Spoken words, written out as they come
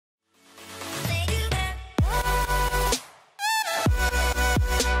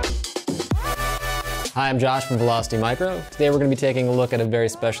Hi, I'm Josh from Velocity Micro. Today we're going to be taking a look at a very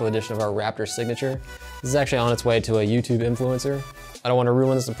special edition of our Raptor Signature. This is actually on its way to a YouTube influencer. I don't want to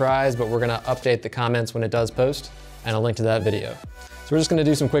ruin the surprise, but we're going to update the comments when it does post, and I'll link to that video. So we're just going to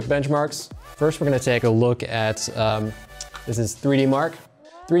do some quick benchmarks. First, we're going to take a look at, this is 3D Mark.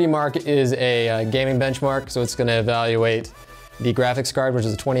 3D Mark is a gaming benchmark, so it's going to evaluate the graphics card, which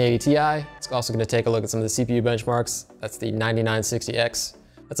is a 2080 Ti. It's also going to take a look at some of the CPU benchmarks. That's the 9960X.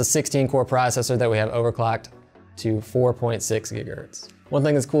 That's a 16-core processor that we have overclocked to 4.6 gigahertz. One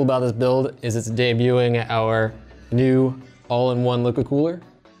thing that's cool about this build is it's debuting our new all-in-one liquid cooler.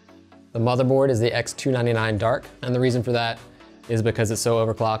 The motherboard is the X299 Dark, and the reason for that is because it's so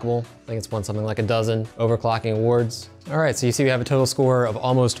overclockable. I think it's won something like a dozen overclocking awards. All right, so you see we have a total score of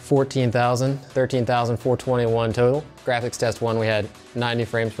almost 14,000, 13,421 total. Graphics test one, we had 90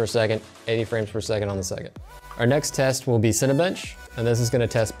 frames per second, 80 frames per second on the second. Our next test will be Cinebench, and this is gonna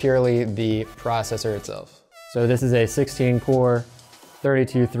test purely the processor itself. So this is a 16-core,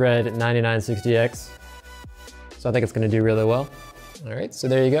 32-thread 9960X. So I think it's gonna do really well. All right, so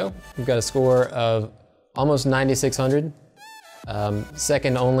there you go. We've got a score of almost 9,600.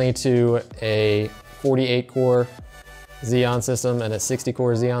 Second only to a 48-core Xeon system and a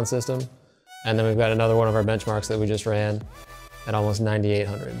 60-core Xeon system. And then we've got another one of our benchmarks that we just ran at almost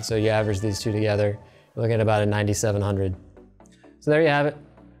 9,800. So you average these two together, you're looking at about a 9,700. So there you have it.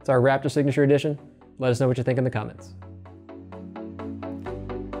 It's our Raptor Signature Edition. Let us know what you think in the comments.